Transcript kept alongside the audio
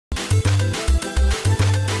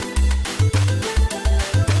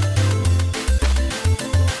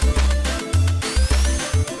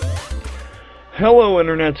Hello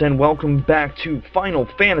Internets, and welcome back to Final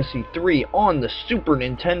Fantasy III on the Super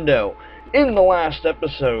Nintendo. In the last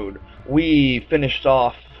episode, we finished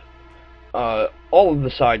off all of the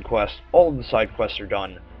side quests. All of the side quests are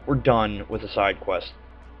done. We're done with the side quest,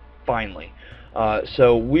 finally.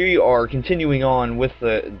 So we are continuing on with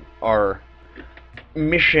our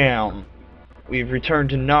mission. We've returned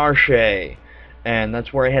to Narshe, and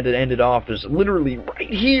that's where I had to end it off, is literally right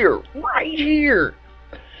here! Right here!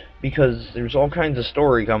 Because there's all kinds of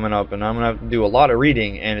story coming up, and I'm going to have to do a lot of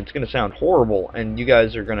reading, and it's going to sound horrible, and you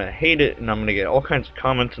guys are going to hate it, and I'm going to get all kinds of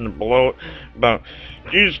comments in the below about,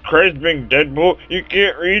 Jesus Christ, Big Deadpool, you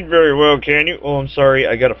can't read very well, can you? Oh, I'm sorry,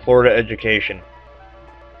 I got a Florida education.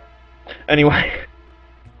 Anyway,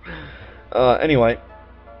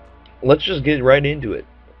 let's just get right into it.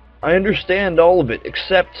 I understand all of it,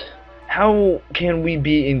 except how can we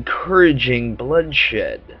be encouraging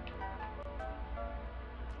bloodshed?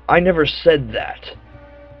 I never said that.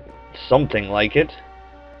 Something like it.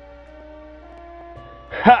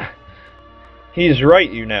 Ha! He's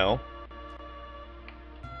right, you know.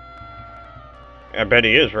 I bet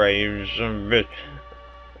he is right. He's some bitch.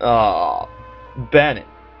 Bannon.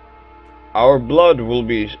 Our blood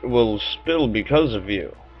will spill because of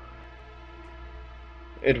you.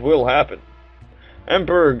 It will happen.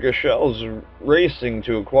 Emperor Geshel's racing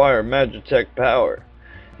to acquire Magitech power.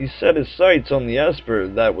 He set his sights on the Esper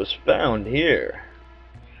that was found here.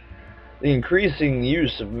 The increasing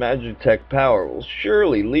use of Magitech power will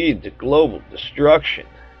surely lead to global destruction.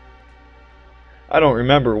 I don't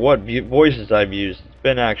remember what voices I've used. It's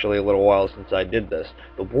been actually a little while since I did this.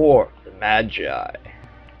 The War of the Magi.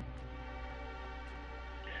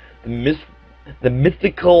 The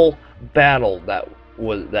mythical battle that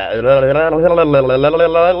was that.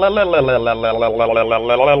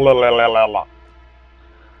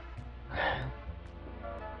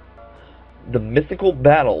 The mythical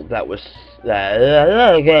battle that was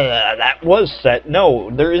set. No,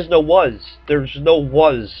 there is no was. There's no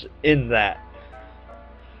was in that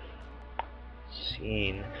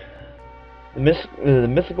scene. The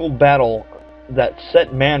mythical battle that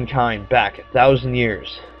set mankind back 1,000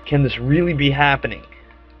 years. Can this really be happening?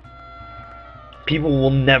 People will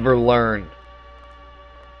never learn.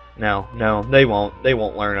 No, they won't. They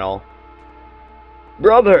won't learn at all.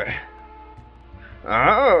 Brother!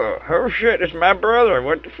 Oh shit, it's my brother.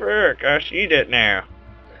 What the frick? I see that now.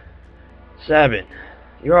 Sabin,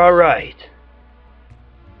 you're alright.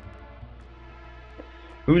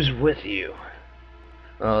 Who's with you?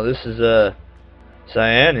 Oh, this is,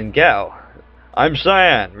 Cyan and Gao. I'm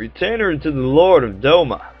Cyan, retainer to the Lord of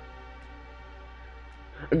Doma.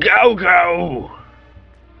 Go!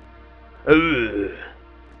 Ugh.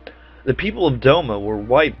 The people of Doma were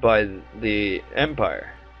wiped by the Empire.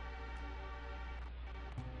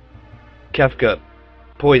 Kefka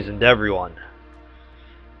poisoned everyone.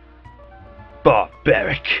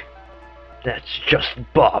 Barbaric. That's just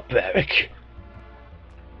barbaric.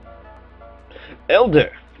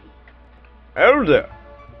 Elder.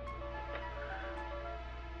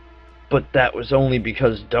 But that was only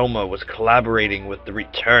because Doma was collaborating with the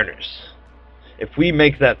Returners. If we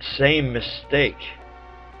make that same mistake...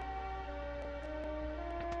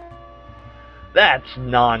 That's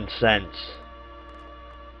nonsense.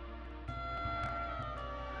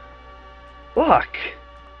 Look!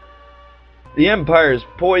 The Empire is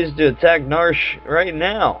poised to attack Narsh right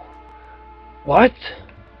now. What?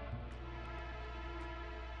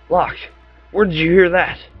 Locke, where did you hear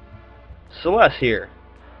that? Celeste here.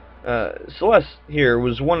 Celeste here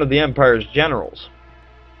was one of the Empire's generals.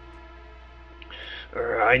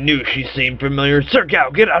 I knew she seemed familiar. Sir Gao,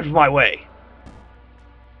 get out of my way!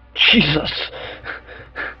 Jesus!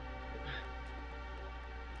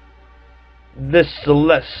 This is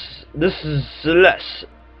Celeste. This is the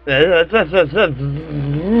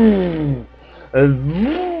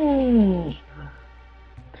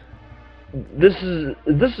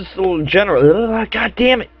general. God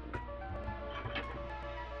damn it!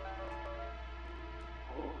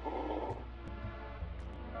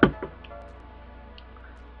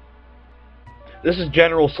 This is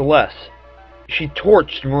General Celeste. She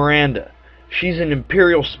torched Miranda. She's an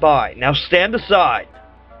Imperial spy. Now stand aside.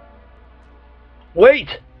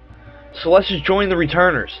 Wait! Celeste has joined the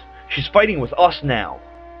Returners. She's fighting with us now.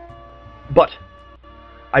 But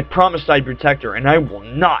I promised I'd protect her, and I will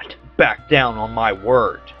not back down on my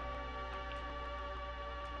word.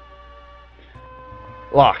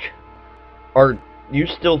 Locke, are you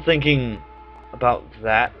still thinking about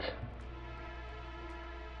that?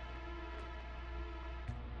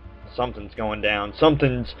 Something's going down.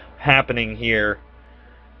 Something's happening here.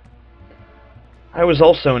 I was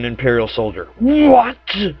also an Imperial soldier. What?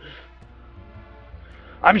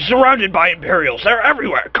 I'm surrounded by Imperials. They're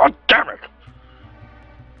everywhere. God damn it.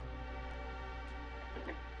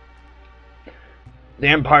 The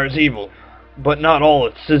Empire's evil, but not all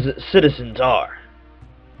its citizens are.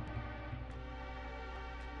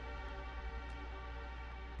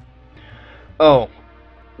 Oh,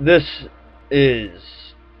 this is...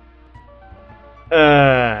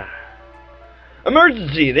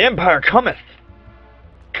 Emergency! The Empire cometh!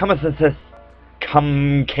 Cometh.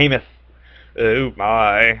 Cameth. Oh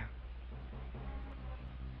my.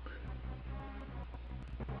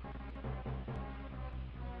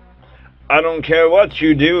 I don't care what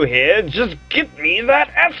you do here, just get me that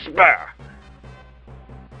Esper!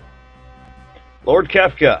 Lord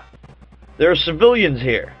Kefka, there are civilians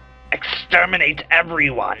here. Exterminate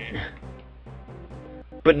everyone!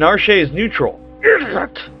 But Narshe is neutral.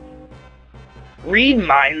 Idiot! Read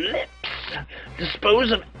my lips!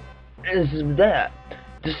 Dispose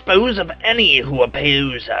of any who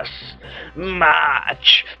oppose us.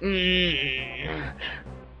 March!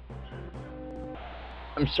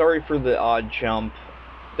 I'm sorry for the odd jump.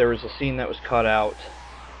 There was a scene that was cut out.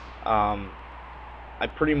 I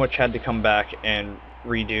pretty much had to come back and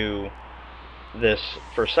redo this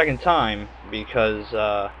for a second time because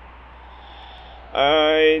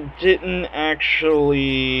I didn't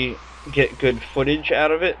actually get good footage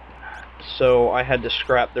out of it, so I had to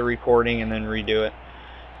scrap the recording and then redo it.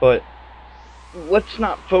 But let's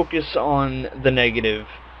not focus on the negative.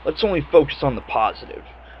 Let's only focus on the positive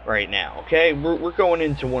right now, okay? We're going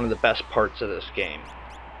into one of the best parts of this game,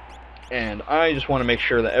 and I just want to make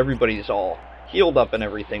sure that everybody's all healed up and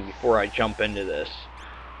everything before I jump into this.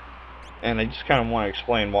 And I just kind of want to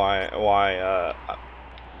explain why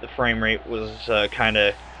the frame rate was kind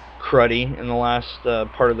of cruddy in the last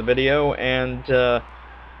part of the video, and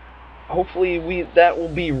hopefully that will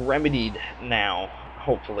be remedied now.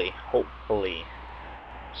 Hopefully.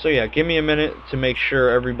 So yeah, give me a minute to make sure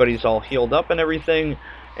everybody's all healed up and everything,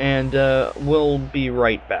 and we'll be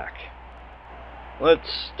right back. Let's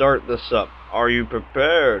start this up. Are you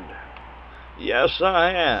prepared? Yes,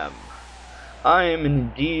 I am. I am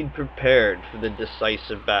indeed prepared for the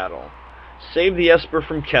decisive battle. Save the Esper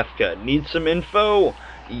from Kefka. Need some info?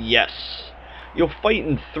 Yes. You'll fight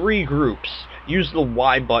in 3 groups. Use the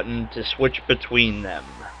Y button to switch between them.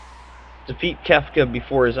 Defeat Kefka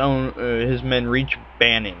before his men reach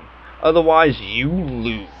Banning. Otherwise, you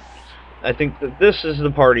lose. I think that this is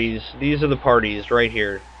the parties. These are the parties right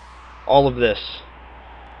here. All of this.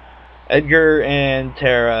 Edgar and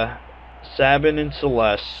Terra, Sabin and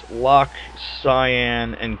Celeste, Locke,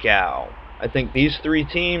 Cyan, and Gao. I think these 3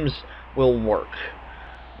 teams will work.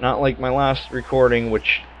 Not like my last recording,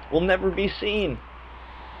 which will never be seen.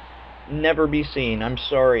 Never be seen. I'm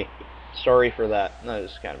sorry. Sorry for that. No,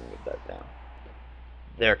 just kind of move that down.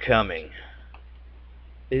 They're coming.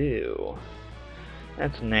 Ew.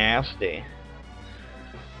 That's nasty.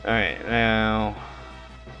 Alright, now...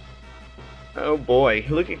 Oh boy,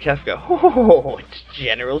 look at Kefka. Oh, it's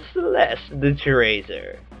General Celeste, the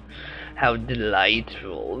traitor. How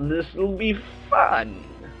delightful. This will be fun.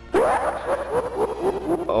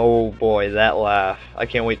 Oh boy, that laugh. I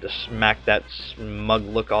can't wait to smack that smug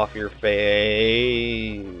look off your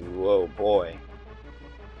face. Whoa boy.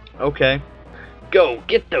 Okay. Go,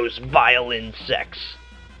 get those vile insects.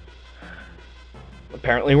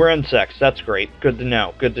 Apparently we're insects. That's great. Good to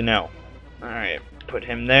know. Good to know. Alright, put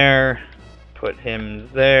him there. Put him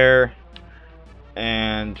there.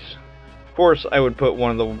 And, of course, I would put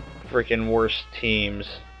one of the freaking worst teams.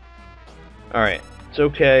 Alright, it's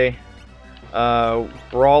okay.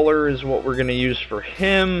 Brawler is what we're going to use for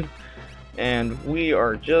him. And we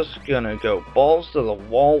are just going to go balls to the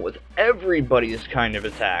wall with everybody's kind of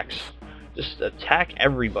attacks. Just attack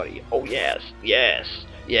everybody. Oh, yes. Yes.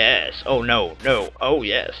 Yes. Oh, no. No. Oh,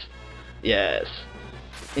 yes. Yes.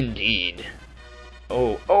 Indeed.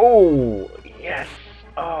 Oh. Oh. Yes.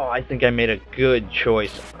 Oh, I think I made a good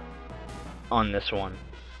choice on this one.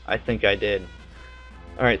 I think I did.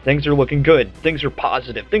 Alright, things are looking good. Things are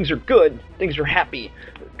positive. Things are good. Things are happy.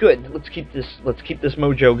 Good. Let's keep this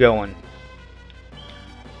mojo going.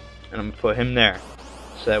 And I'm gonna put him there.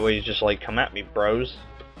 So that way he's just like, come at me, bros.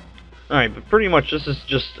 Alright, but pretty much this is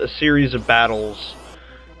just a series of battles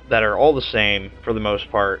that are all the same for the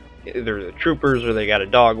most part. Either the troopers or they got a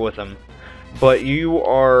dog with them. But you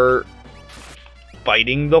are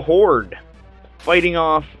fighting the Horde. Fighting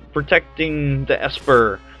off, protecting the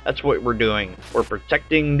Esper. That's what we're doing. We're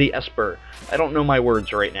protecting the Esper. I don't know my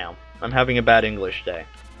words right now. I'm having a bad English day.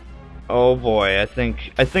 Oh boy, I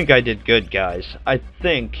think I did good, guys. I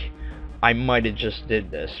think I might have just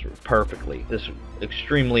did this perfectly. This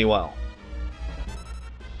extremely well.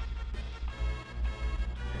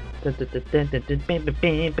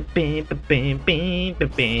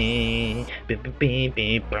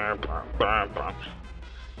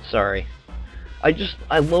 Sorry.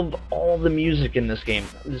 I love all the music in this game.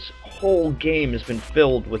 This whole game has been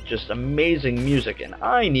filled with just amazing music, and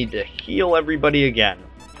I need to heal everybody again.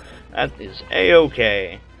 That is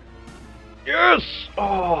A-okay. Yes!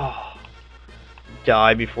 Oh!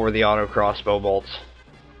 Die before the auto crossbow bolts.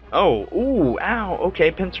 Oh, ooh, ow,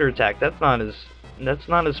 okay, pincer attack. That's not as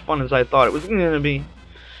fun as I thought it was gonna be.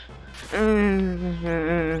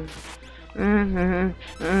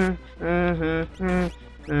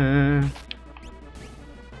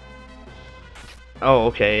 Oh,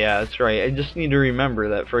 okay, yeah, that's right. I just need to remember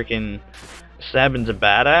that freaking Sabin's a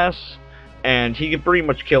badass, and he can pretty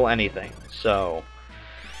much kill anything, so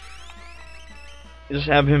just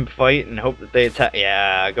have him fight and hope that they attack.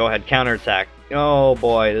 Yeah, go ahead, counterattack. Oh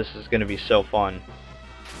boy, this is gonna be so fun.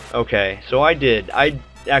 Okay, so I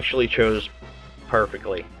actually chose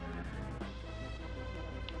perfectly.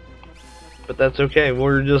 But that's okay,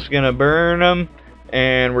 we're just gonna burn them,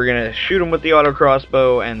 and we're gonna shoot them with the auto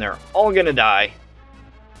crossbow, and they're all gonna die.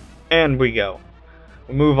 And we go.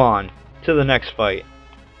 We move on to the next fight.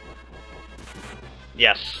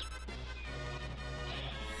 Yes.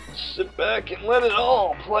 Sit back and let it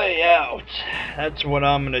all play out. That's what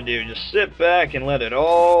I'm gonna do. Just sit back and let it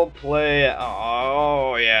all play out.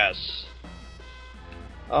 Oh, yes.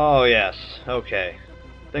 Oh, yes. Okay.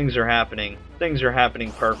 Things are happening. Things are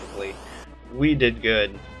happening perfectly. We did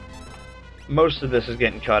good. Most of this is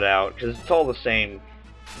getting cut out, because it's all the same.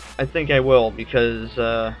 I think I will,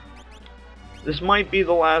 because, this might be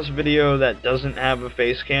the last video that doesn't have a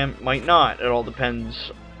face cam. Might not. It all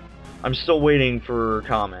depends. I'm still waiting for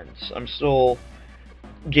comments. I'm still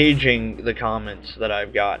gauging the comments that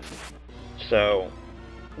I've gotten. So,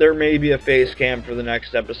 there may be a face cam for the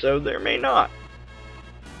next episode. There may not.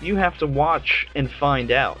 You have to watch and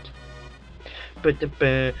find out.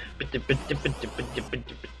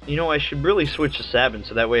 You know, I should really switch to Sabin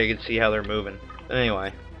so that way I can see how they're moving. But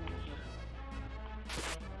anyway.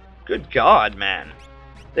 Good God, man.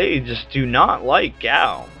 They just do not like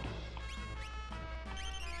Gao.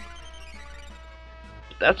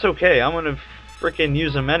 That's okay. I'm gonna frickin'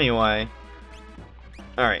 use them anyway.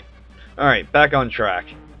 Alright. Alright, back on track.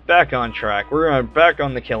 Back on track. We're gonna back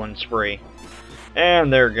on the killing spree.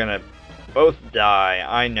 And they're gonna both die.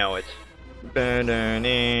 I know it.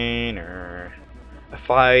 A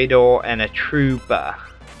Fido and a Trooper.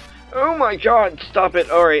 Oh my God, stop it.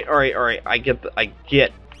 Alright, alright, alright. I get it.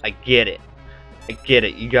 I get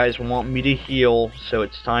it. You guys want me to heal, so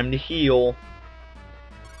it's time to heal.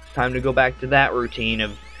 It's time to go back to that routine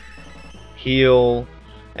of heal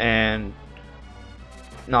and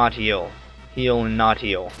not heal. Heal and not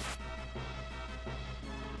heal.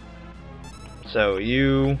 So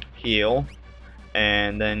you heal,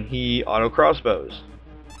 and then he auto crossbows.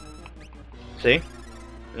 See?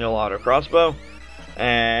 He'll auto crossbow.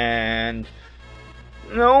 And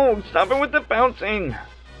no, stop it with the bouncing.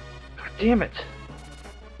 God damn it.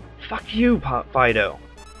 Fuck you, Fido.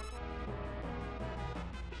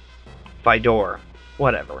 Fidor.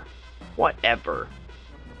 Whatever. Whatever.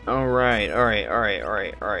 Alright, alright, alright,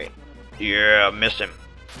 alright, alright. Yeah, miss him.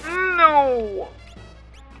 No!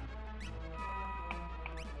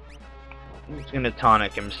 He's gonna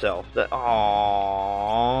tonic himself.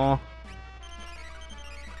 Aww.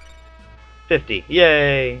 50.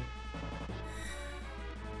 Yay!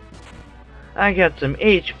 I got some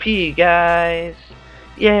HP, guys.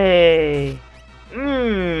 Yay!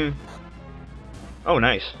 Oh,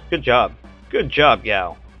 nice. Good job. Good job,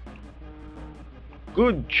 Gao.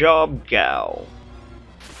 Good job, Gao.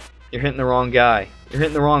 You're hitting the wrong guy. You're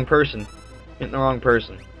hitting the wrong person. Hitting the wrong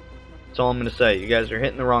person. That's all I'm gonna say. You guys are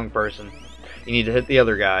hitting the wrong person. You need to hit the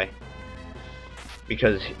other guy.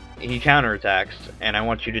 Because he counterattacks, and I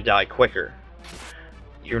want you to die quicker.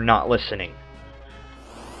 You're not listening.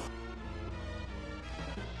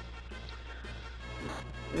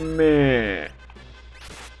 Meh.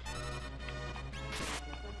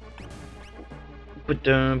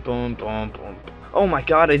 Oh my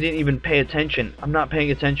God, I didn't even pay attention. I'm not paying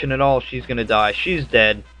attention at all. She's gonna die. She's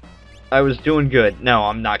dead. I was doing good. No,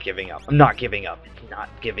 I'm not giving up. I'm not giving up. It's not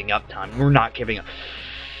giving up time. We're not giving up.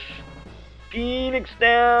 Phoenix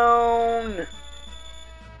down.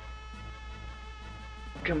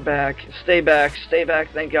 Come back. Stay back. Stay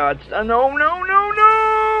back. Thank God. No, no, no,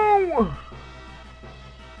 no!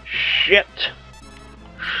 Shit.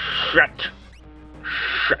 Shit.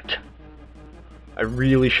 Shit. I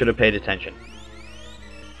really should have paid attention.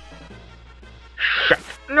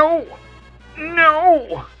 No!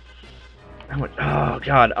 No! Oh,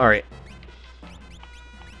 God. Alright.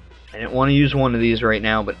 I didn't want to use one of these right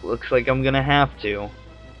now, but it looks like I'm gonna have to.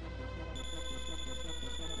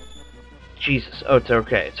 Jesus. Oh, it's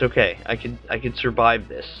okay. It's okay. I can survive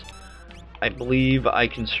this. I believe I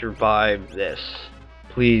can survive this.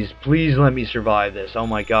 Please, please let me survive this. Oh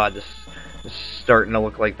my God, this is starting to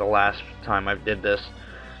look like the last time I did this.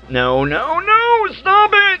 No, no, no! Stop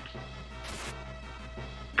it!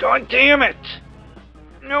 God damn it!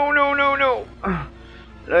 No, no, no, no!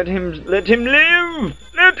 Let him live! Let him live!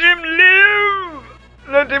 Let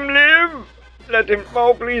him live! Let him,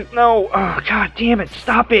 oh please, no! Oh, God damn it,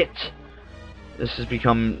 stop it! This has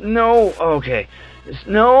become, no, okay.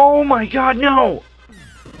 No, my God, no!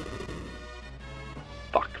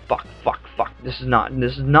 Fuck, fuck, fuck, fuck. This is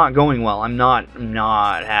not going well. I'm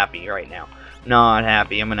not happy right now. Not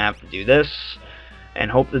happy. I'm gonna have to do this and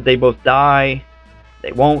hope that they both die.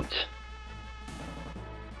 They won't.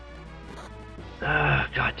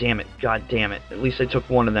 God damn it. God damn it. At least I took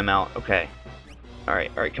one of them out. Okay.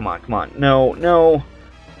 Alright, alright, come on, come on. No, no.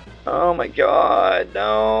 Oh my God,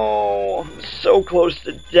 no. I'm so close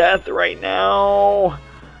to death right now.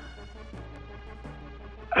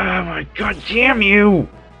 Oh my God, damn you.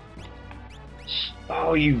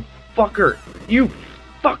 Oh, you fucker. You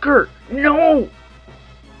fucker. No.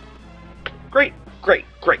 Great, great,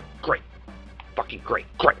 great, great. Fucking great,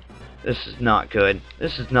 great. This is not good.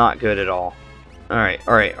 This is not good at all. Alright,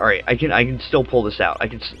 alright, alright. I can still pull this out. I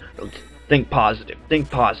can think positive. Think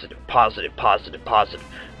positive. Positive, positive, positive.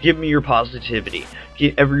 Give me your positivity.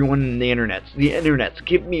 Get everyone in the internets,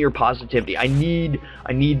 give me your positivity. I need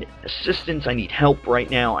assistance. I need help right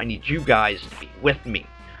now. I need you guys to be with me.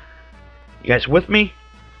 You guys with me?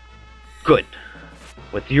 Good.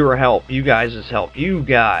 With your help, you guys' help, you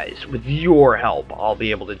guys, with your help, I'll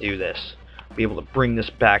be able to do this. Be able to bring this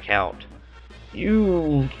back out.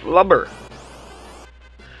 You flubber.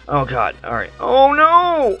 Oh God, alright. Oh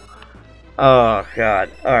no! Oh God,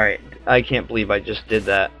 alright. I can't believe I just did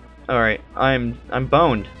that. Alright, I'm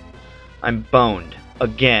boned. I'm boned.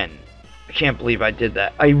 Again. I can't believe I did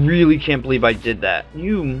that. I really can't believe I did that.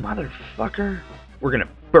 You motherfucker. We're gonna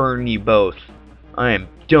burn you both. I am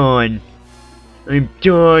done. I'm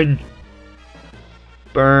done.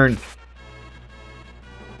 Burn.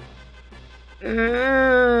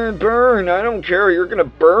 Burn. I don't care. You're gonna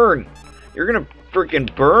burn. You're gonna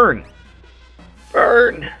freaking burn.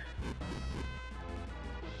 Burn.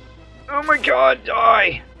 Oh my God,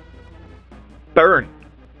 die. Burn.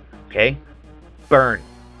 Okay? Burn.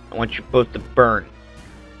 I want you both to burn.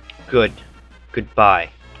 Good. Goodbye.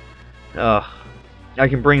 Ugh. I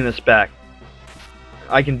can bring this back.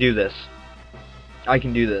 I can do this. I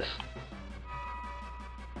can do this.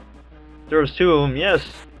 There was two of them. Yes.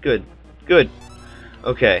 Good. Good.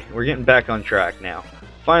 Okay. We're getting back on track now.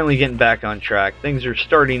 Finally getting back on track. Things are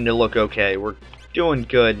starting to look okay. We're doing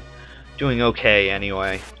good. Doing okay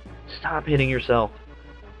anyway. Stop hitting yourself.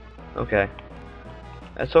 Okay.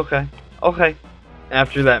 That's okay. Okay.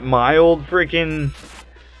 After that mild freaking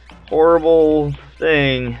horrible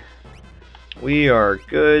thing, we are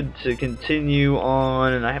good to continue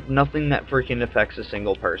on, and I have nothing that freaking affects a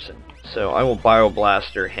single person. So I will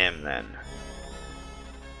Bioblaster him then.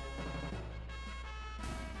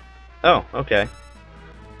 Oh, okay.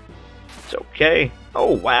 It's okay.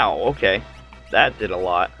 Oh, wow, okay. That did a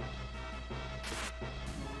lot.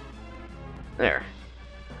 There.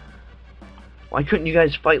 Why couldn't you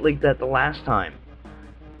guys fight like that the last time?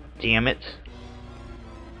 Damn it.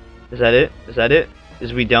 Is that it? Is that it?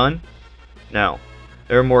 Is we done? No.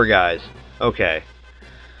 There are more guys. Okay.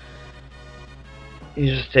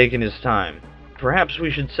 He's just taking his time. Perhaps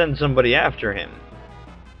we should send somebody after him.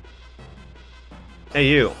 Hey,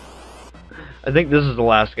 you. I think this is the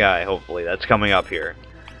last guy, hopefully, that's coming up here.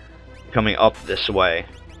 Coming up this way.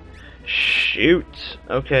 Shoot.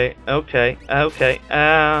 Okay, okay, okay,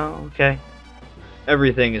 okay.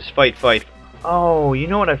 Everything is fight, fight. Oh, you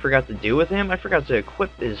know what I forgot to do with him? I forgot to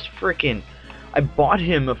equip his freaking... I bought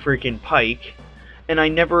him a freaking pike, and I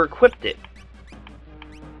never equipped it.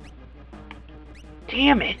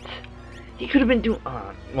 Damn it. He could have been doing...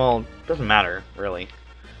 well, doesn't matter, really.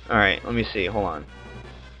 Alright, let me see. Hold on.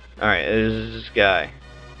 Alright, there's this guy.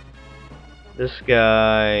 This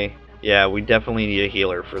guy... Yeah, we definitely need a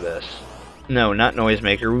healer for this. No, not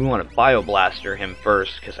Noisemaker. We want to Bioblaster him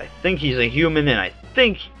first, because I think he's a human, and I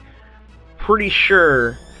think... pretty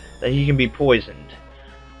sure that he can be poisoned.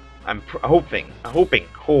 I'm hoping. I'm hoping.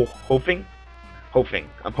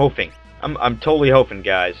 I'm totally hoping,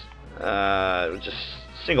 guys. Just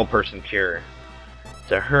single person cure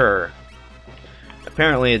to her.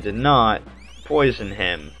 Apparently it did not. poison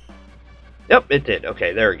him. Yep, it did.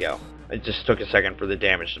 Okay, there we go. It just took a second for the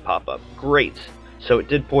damage to pop up. Great. So it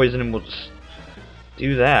did poison him. We'll just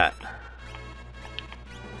do that.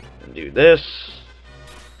 And do this.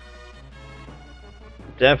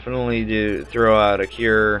 Definitely throw out a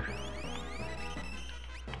cure.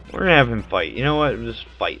 We're gonna have him fight. You know what? Just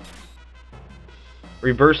fight.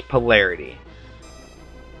 Reverse polarity.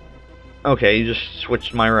 Okay, you just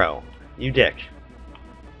switched my row. You dick.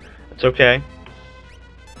 That's okay.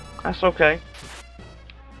 That's okay.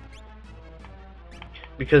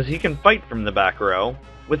 Because he can fight from the back row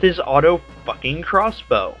with his auto fucking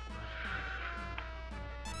crossbow.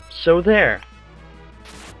 So there.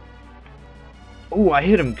 Ooh, I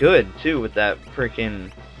hit him good too with that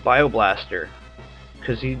freaking bioblaster.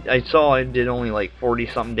 Because I saw I did only like 40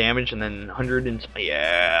 something damage and then 100 and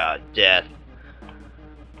yeah, death.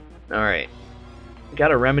 Alright.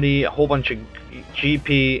 Got a remedy, a whole bunch of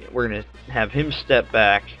GP. We're gonna have him step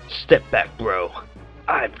back. Step back, bro.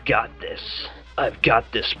 I've got this. I've got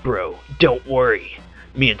this, bro. Don't worry.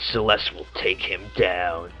 Me and Celeste will take him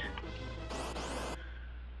down.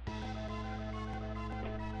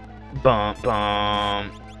 Bum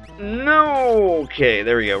bum. No. Okay,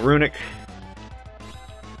 there we go. Runic.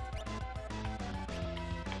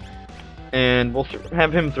 And we'll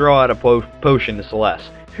have him throw out a potion to Celeste.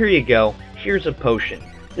 Here you go. Here's a potion.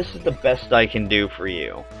 This is the best I can do for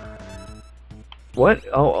you. What?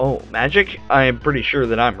 Oh, magic? I am pretty sure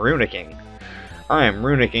that I'm runicking. I am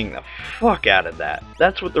runicking the fuck out of that.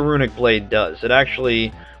 That's what the runic blade does. It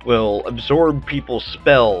actually will absorb people's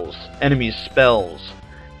spells, enemies' spells,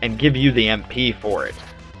 and give you the MP for it.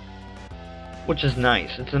 Which is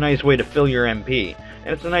nice. It's a nice way to fill your MP.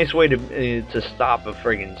 And it's a nice way to stop a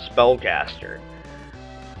friggin' spellcaster.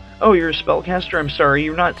 Oh, you're a spellcaster? I'm sorry,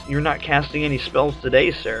 you're not casting any spells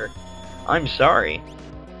today, sir. I'm sorry.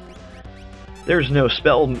 There's no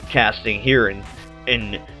spell casting here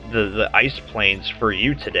in the ice plains for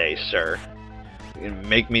you today, sir. You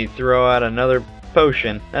make me throw out another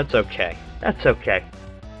potion. That's okay. That's okay.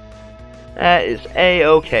 That is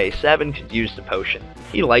a-okay. Seven could use the potion.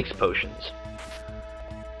 He likes potions.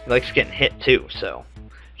 He likes getting hit too, so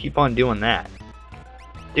keep on doing that.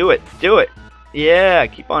 Do it. Do it. Yeah,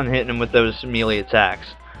 keep on hitting him with those melee attacks.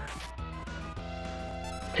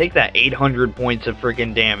 Take that 800 points of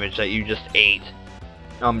freaking damage that you just ate.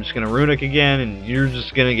 I'm just gonna runic again, and you're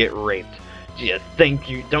just gonna get raped.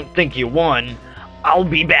 Don't think you won. I'll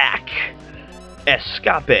be back.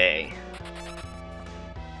 Escape.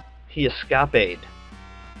 He escaped.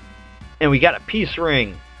 And we got a peace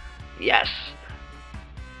ring. Yes.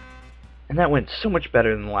 And that went so much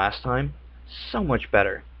better than the last time. So much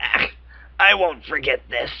better. I won't forget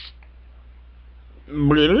this.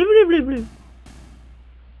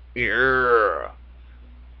 Yeah.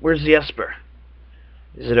 Where's the Esper?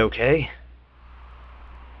 Is it okay?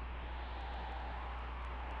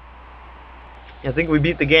 I think we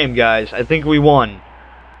beat the game, guys. I think we won.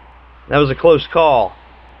 That was a close call,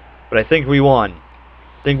 but I think we won.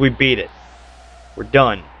 I think we beat it. We're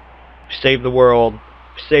done. We saved the world.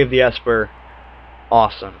 We saved the Esper.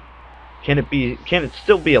 Awesome. Can it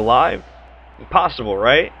still be alive? Impossible,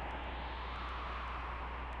 right?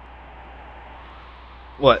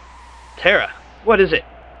 What? Terra, what is it?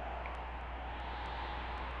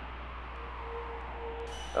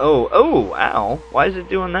 Oh, ow. Why is it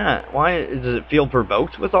doing that? Why does it feel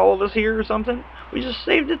provoked with all of us here or something? We just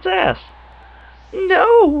saved its ass.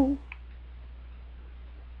 No.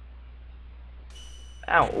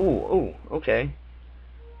 Ow, ooh, okay.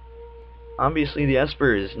 Obviously the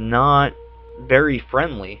Esper is not very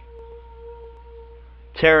friendly.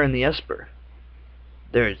 Terra and the Esper.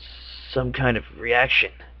 There's some kind of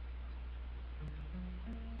reaction.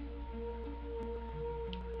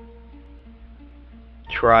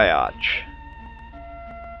 Triage.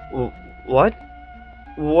 What?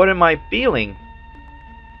 What am I feeling?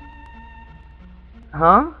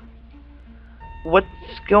 Huh? What's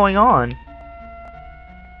going on?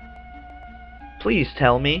 Please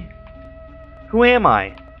tell me. Who am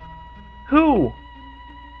I? Who?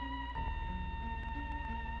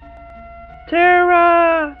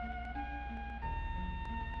 Terra!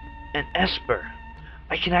 An Esper.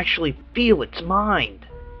 I can actually feel its mind.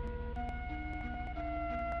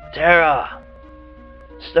 Terra!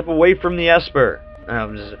 Step away from the Esper.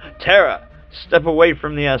 Terra! Step away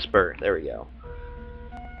from the Esper. There we go.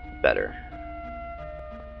 Better.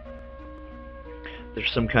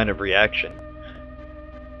 There's some kind of reaction.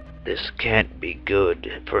 This can't be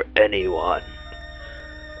good for anyone.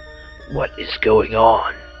 What is going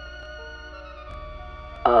on?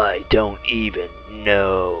 I don't even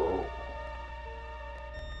know.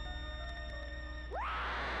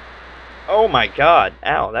 Oh my god.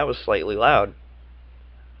 Ow, that was slightly loud.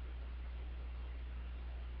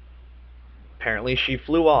 Apparently she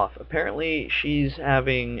flew off. Apparently she's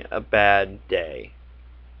having a bad day.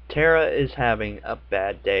 Tara is having a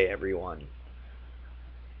bad day, everyone.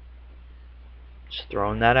 Just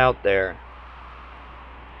throwing that out there.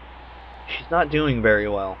 She's not doing very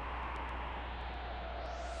well.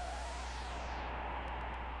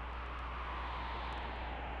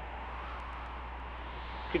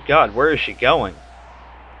 Good God, where is she going?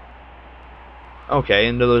 Okay,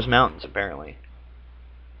 into those mountains, apparently.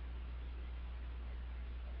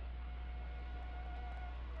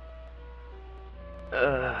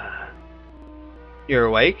 You're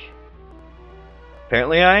awake?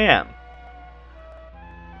 Apparently I am.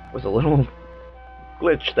 Was a little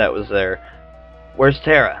glitch that was there. Where's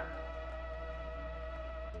Tara?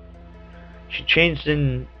 She changed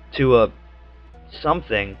into a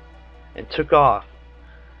something and took off.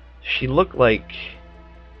 She looked like...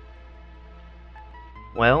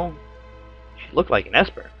 well, she looked like an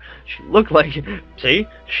Esper. She looked like... see?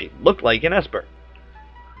 She looked like an Esper.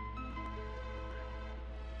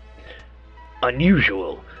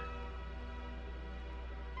 Unusual.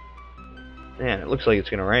 Man, it looks like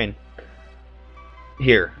it's gonna rain.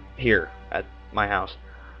 Here, at my house.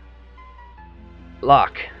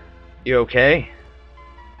 Locke, you okay?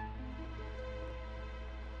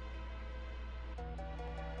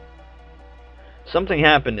 Something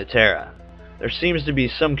happened to Tara. There seems to be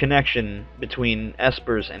some connection between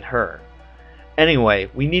Espers and her.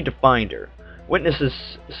 Anyway, we need to find her.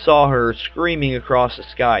 Witnesses saw her screaming across the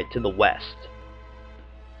sky to the west.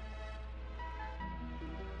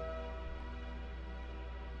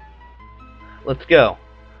 Let's go.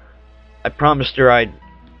 I promised her I'd...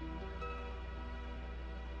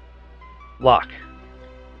 Locke.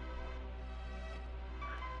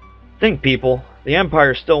 Think, people. The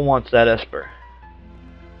Empire still wants that Esper.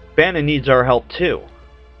 Bannon needs our help, too.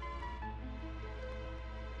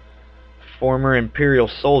 Former Imperial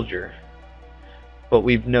soldier. But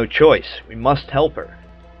we've no choice. We must help her.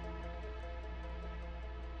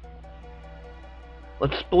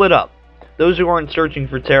 Let's split up. Those who aren't searching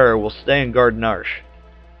for Tara will stay and guard Narsh.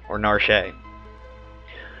 Or Narshe.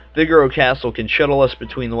 Figaro Castle can shuttle us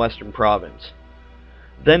between the Western Province.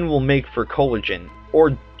 Then we'll make for Collagen,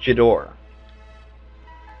 or Jador.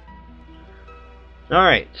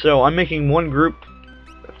 Alright, so I'm making one group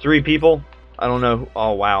of 3 people. I don't know.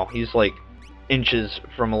 Oh wow, he's like inches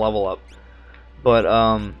from a level up. But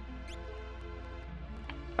I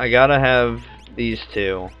gotta have these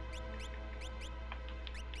 2.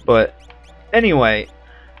 But anyway,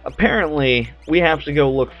 apparently we have to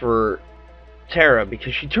go look for Tara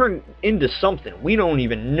because she turned into something. We don't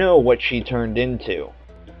even know what she turned into.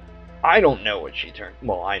 I don't know what she turned...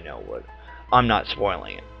 well, I know what... I'm not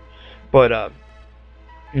spoiling it. But,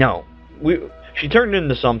 no. She turned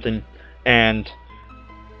into something, and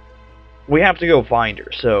we have to go find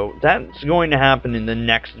her. So, that's going to happen in the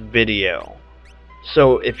next video.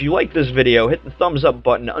 So, if you like this video, hit the thumbs up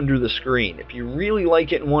button under the screen. If you really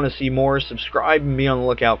like it and want to see more, subscribe and be on the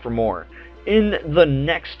lookout for more. In the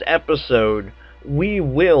next episode, we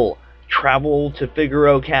will travel to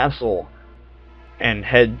Figaro Castle and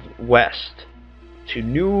head west to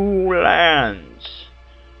new lands.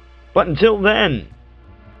 But until then,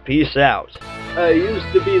 peace out. I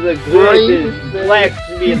used to be the greatest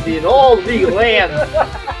blacksmith in all the lands.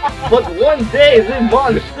 But one day the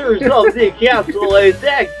monsters of the castle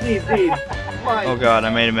attacked me. Oh god, I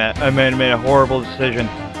made a horrible decision.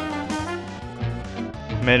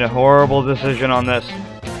 Made a horrible decision on this.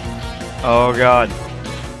 Oh god.